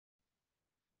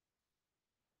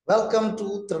Welcome to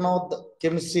Trinod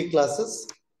Chemistry classes.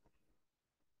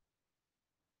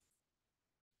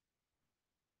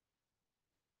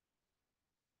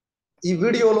 ఈ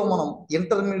వీడియోలో మనం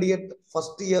intermediate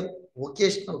first year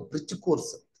vocational bridge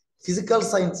course physical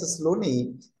sciences లోని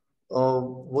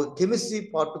chemistry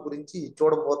part గురించి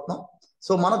చూడబోతున్నాం.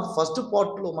 సో మనకు ఫస్ట్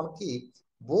పార్ట్ లో మనకి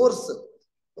బోర్స్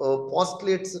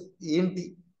పాస్టులేట్స్ ఏంటి,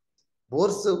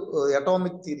 bores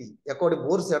atomic theory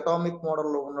bores atomic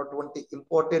మోడల్లో ఉన్నటువంటి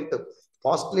ఇంపార్టెంట్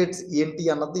పాస్టులేట్స్ ఏంటి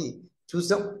అన్నది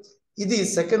చూసాం. ఇది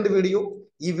సెకండ్ వీడియో.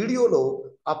 ఈ వీడియోలో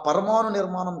ఆ పరమాణు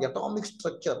నిర్మాణం అటామిక్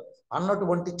స్ట్రక్చర్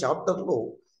అన్నటువంటి చాప్టర్లో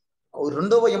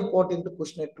రెండవ ఇంపార్టెంట్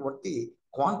క్వశ్చన్ అయినటువంటి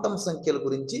క్వాంటమ్ సంఖ్యల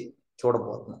గురించి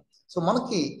చూడబోతున్నాం. సో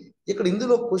మనకి ఇక్కడ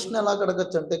ఇందులో క్వశ్చన్ ఎలా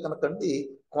అడగచ్చు అంటే కనుకండి,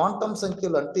 క్వాంటమ్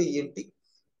సంఖ్యలు అంటే ఏంటి,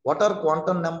 what are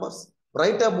quantum numbers,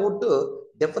 write about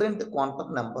different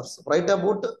quantum numbers, write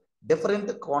about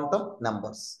different quantum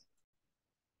numbers.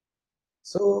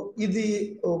 So ఇది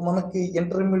మనకి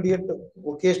ఇంటర్మీడియట్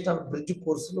వొకేషనల్ బ్రిడ్జ్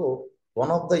కోర్సులో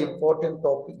one of the important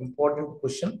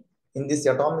question in this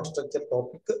atomic structure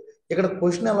topic. ఇక్కడ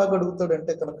క్వశ్చన్ ఎలా అడుగుతాడు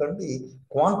అంటే కనుకండి,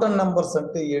 క్వాంటమ్ నెంబర్స్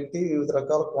అంటే ఏంటి, వివిధ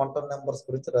రకాల క్వాంటమ్ నెంబర్స్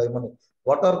గురించి రాయమని.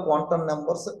 What are quantum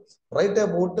numbers, write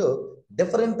about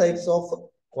different types of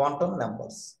quantum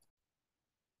numbers.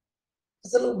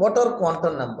 అసలు what are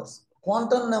quantum numbers?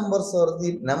 Quantum numbers are the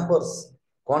numbers.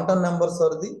 Quantum numbers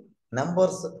are the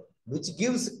numbers which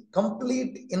gives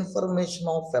complete information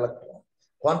of electron.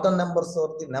 Quantum numbers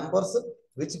are the numbers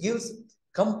which gives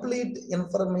complete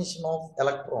information of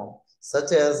electron,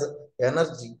 such as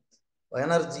energy,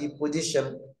 position.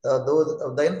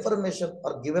 The information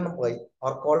are given by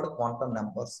are called quantum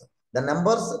numbers. The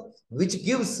numbers which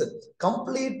gives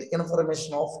complete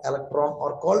information of electron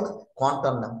are called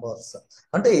quantum numbers.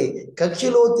 అంటే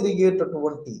కక్షలో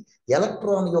తిరిగేటటువంటి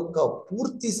electron యొక్క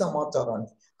పూర్తి సమాచారాన్ని,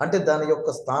 అంటే దాని యొక్క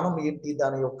స్థానం ఏంటి,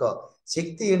 దాని యొక్క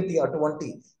శక్తి ఏంటి, అటువంటి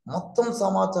మొత్తం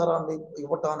సమాచారాన్ని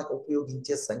ఇవ్వటానికి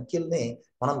ఉపయోగించే సంఖ్యల్ని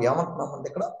మనం ఏమంటున్నామంటే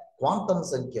ఇక్కడ క్వాంటమ్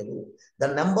సంఖ్యలు.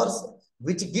 The numbers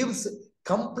which gives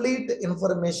complete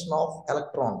information of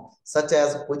electron, such as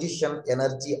position,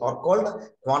 energy, are called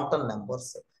quantum numbers.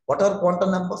 What are quantum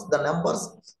numbers? The numbers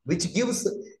which gives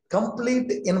complete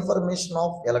information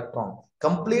of electron,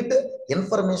 complete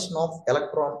information of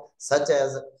electron, such as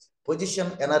position,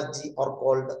 energy, are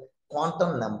called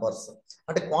quantum numbers.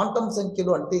 అంటే quantum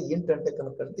సంఖ్యలు అంటే ఏంటంటే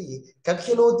కనుకంటే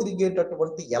కక్షలో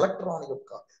తిరిగేటటువంటి electron యొక్క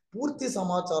పూర్తి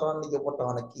సమాచారాన్ని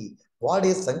ఇవ్వటానికి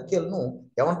వాడే సంఖ్యలను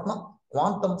ఏమంటున్నాం,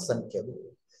 క్వాంటమ్ సంఖ్యలు.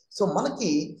 సో మనకి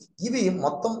ఇవి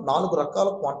మొత్తం 4 రకాల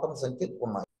క్వాంటమ్ సంఖ్యలు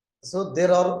ఉన్నాయి. So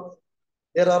there are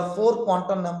 4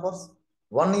 quantum numbers.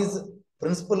 One is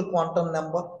principal quantum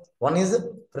number,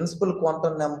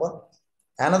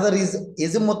 another is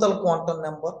azimuthal quantum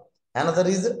number, another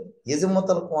is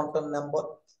azimuthal quantum number,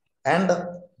 and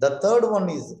the third one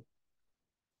is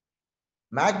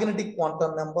magnetic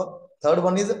quantum number,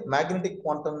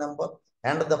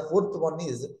 and the fourth one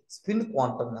is spin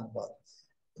quantum number.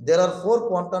 There are 4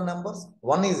 quantum numbers.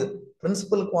 One is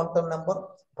principal quantum number,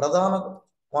 pradhana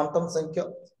quantum sankhya.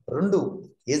 Rendu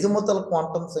azimuthal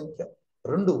quantum sankhya,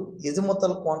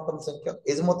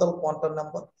 azimuthal quantum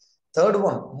number. Third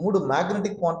one 3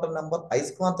 magnetic quantum number,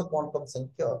 అయస్కాంత quantum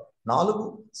సంఖ్య. 4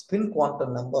 spin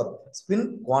quantum number, spin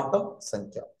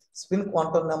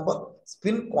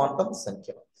quantum సంఖ్య.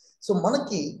 So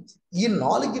మనకి ఈ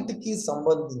 4టికి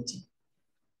సంబంధించి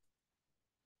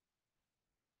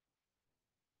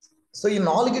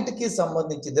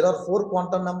there are 4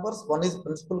 quantum numbers. One is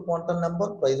principal quantum number,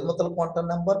 azimuthal quantum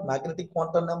number, magnetic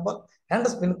quantum number, and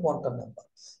spin quantum number.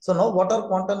 So now what are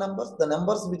quantum numbers? The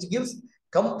numbers which gives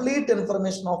complete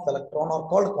information of electron are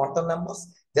called quantum numbers.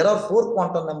 There are 4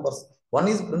 quantum numbers. One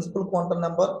is principal quantum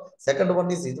number, second one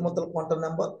is azimuthal quantum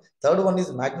number, third one is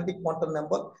magnetic quantum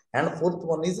number, and fourth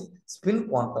one is spin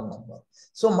quantum number.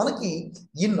 So మనకి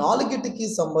ఈ 4టికి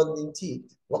సంబంధించి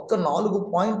ఒక్క 4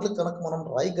 పాయింట్లు కనుక మనం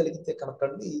రాయగలిగితే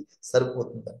కనుకండి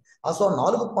సరిపోతుంది. అసలు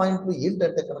 4 పాయింట్లు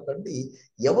ఏంటంటే కనుకండి,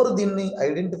 ఎవరు దీన్ని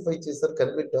ఐడెంటిఫై చేశారు,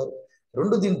 కనిపెట్టారు,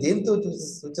 2 దీన్ని దేంతో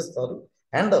సూచిస్తారు,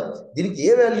 అండ్ దీనికి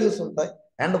ఏ వాల్యూస్ ఉంటాయి,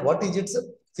 and what is it's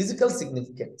physical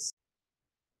significance.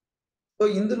 So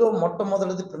ఇందులో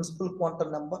మొట్టమొదటిది ప్రిన్సిపల్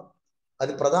క్వాంటమ్ నెంబర్,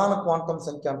 అది ప్రధాన క్వాంటమ్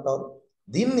సంఖ్య అంటారు.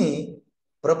 దీన్ని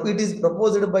it is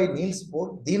proposed by Niels bore.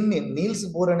 దీన్ని నీల్స్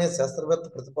బోర్ అనే శాస్త్రవేత్త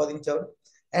ప్రతిపాదించాడు.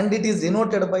 And it is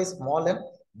denoted by small ఎన్.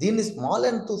 దీన్ని స్మాల్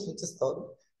ఎన్ తో సూచిస్తారు.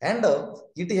 And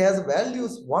it has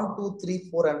values 1, 2, 3,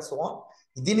 4 and so on.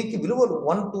 దీనికి విలువలు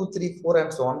 1, 2, 3, 4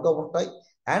 అండ్ సో ఆన్ గా ఉంటాయి.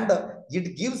 And it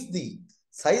gives the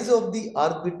size of the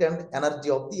orbit and energy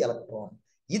of the electron.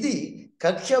 ఇది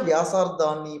కక్ష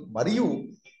వ్యాసార్థాన్ని మరియు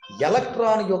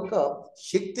ఎలక్ట్రాన్ యొక్క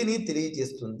శక్తిని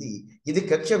తెలియజేస్తుంది. ఇది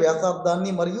కక్ష్య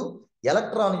వ్యాసార్థాన్ని మరియు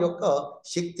ఎలక్ట్రాన్ యొక్క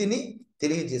శక్తిని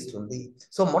తెలియజేస్తుంది.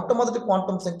 సో మొట్టమొదటి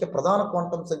క్వాంటం సంఖ్య ప్రధాన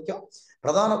క్వాంటం సంఖ్య,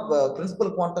 ప్రధాన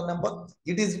principal quantum number.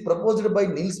 It is proposed by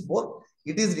Niels bore.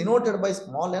 It is denoted by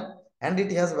small n and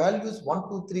it has values 1,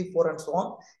 2, 3, 4 and so on.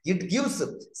 It gives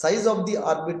size of the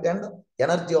orbit and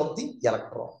energy of the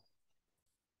electron.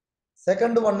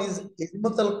 Second one is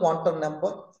azimuthal quantum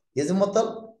number. Azimuthal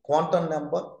quantum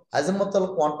number, azimuthal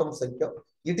quantum sankhya.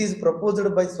 It is proposed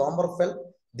by Sommerfeld.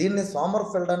 దీన్ని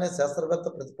Sommerfeld అనే శాస్త్రవేత్త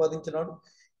ప్రతిపాదించినాడు.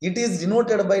 It is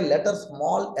denoted by letter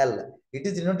small l. It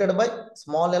is denoted by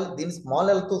small l. దీన్ని small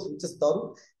l తో సూచిస్తారు.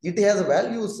 It has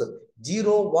values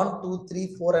 0, 1, 2, 3,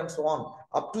 4 and so on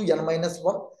up to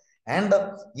n-1 and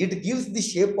it gives the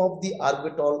shape of the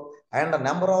orbital and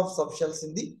number of subshells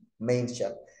in the main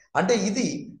shell. అంటే ఇది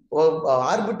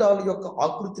orbital యొక్క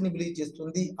ఆకృతిని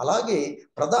తెలియజేస్తుంది, అలాగే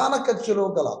ప్రధాన కక్షలో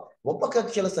గల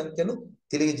ఉపకక్షల సంఖ్యను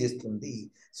తెలియజేస్తుంది.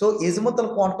 So azimuthal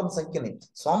quantum సంఖ్యని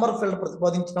Sommerfeld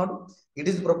ప్రతిపాదించినాడు. It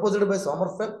is proposed by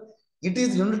Sommerfeld. It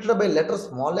is united by letter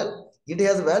small L. It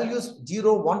has values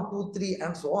 0, 1, 2, 3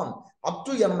 and so on up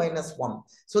to n-1.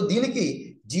 So దీనికి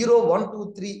 0, 1, 2,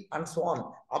 3 and so on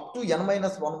up to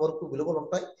n-1 వరకు విలువలు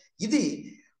ఉంటాయి. ఇది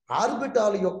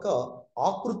orbital యొక్క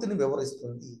ఆకృతిని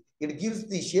వివరిస్తుంది. It gives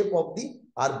the shape of the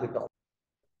orbital.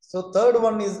 So third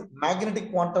one is magnetic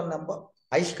quantum number,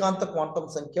 అయస్కాంత quantum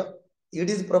సంఖ్య.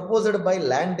 It is proposed by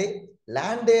ల్యాండే.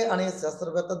 ల్యాండే అనే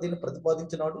శాస్త్రవేత్త దీన్ని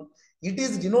ప్రతిపాదించినాడు. It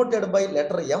is denoted by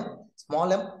letter m,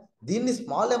 small m. దీన్ని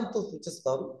స్మాల్ m తో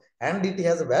సూచిస్తారు. And it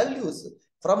has values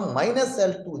from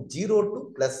 -l to 0 to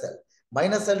 +l.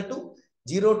 -l to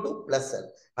 0 to +l.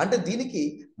 అంటే దీనికి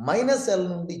 -l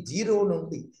నుండి 0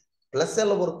 నుండి +l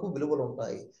వరకు విలువలు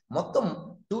ఉంటాయి. మొత్తం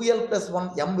 2l+1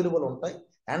 m విలువలు ఉంటాయి.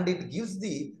 And it gives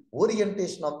the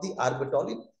orientation of the orbital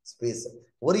in space.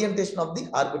 Orientation of the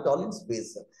orbital in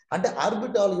space అంటే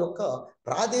ఆర్బిటాల్ యొక్క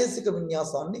ప్రాదేశిక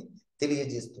విన్యాసాన్ని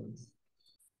తెలియజేస్తుంది.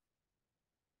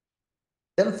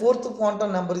 Then fourth quantum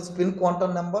number is spin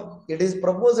quantum number. It is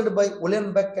proposed by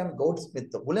Ullenbeck and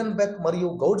Goudsmith. Ullenbeck మరియు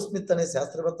Goudsmith అనే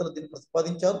శాస్త్రవేత్తలు దీన్ని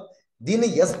ప్రతిపాదించారు. దీన్ని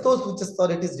s తో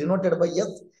సూచిస్తారు. It is denoted by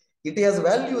s. It has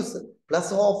values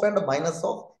 +12 and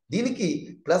 -12. దీనికి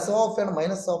 +12 and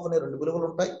 -12 అనే రెండు విలువలు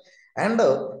ఉంటాయి. అండ్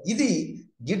ఇది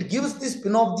it gives the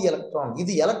spin off the electron.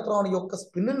 ఇది ఎలక్ట్రాన్ యొక్క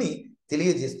స్పిన్ ని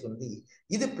తెలియజేస్తుంది.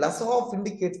 ఇది +12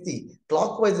 indicates the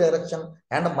clock wise direction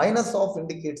and -12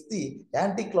 indicates the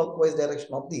anti clock wise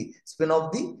direction of the spin off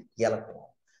the electron.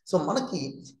 So మనకి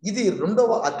ఇది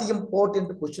రెండవ అతి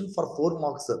important question for 4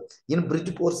 marks in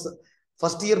bridge course.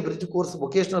 First year bridge course,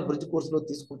 vocational bridge కోర్సులో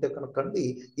తీసుకుంటే కనుకండి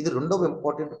ఇది రెండవ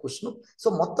important question. So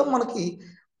మొత్తం మనకి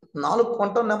 4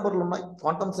 క్వాంటం నెంబర్లు ఉన్నాయి,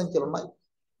 క్వాంటం సంఖ్యలు ఉన్నాయి.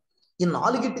 ఈ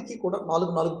 4టికి కూడా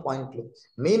 4 పాయింట్లు.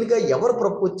 మెయిన్గా ఎవరు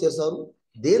ప్రపోజ్ చేశారు,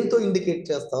 దేంతో ఇండికేట్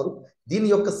చేస్తారు, దీని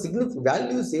యొక్క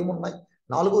వాల్యూస్ ఏమున్నాయి,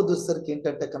 4వ దూసరికి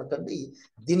ఏంటంటే కనుకండి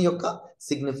దీని యొక్క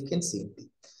సిగ్నిఫికెన్స్ ఏంటి.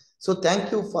 So thank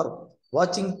you for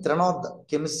watching Trinod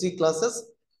chemistry classes.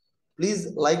 Please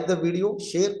like the video,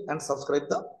 share and subscribe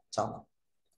the channel.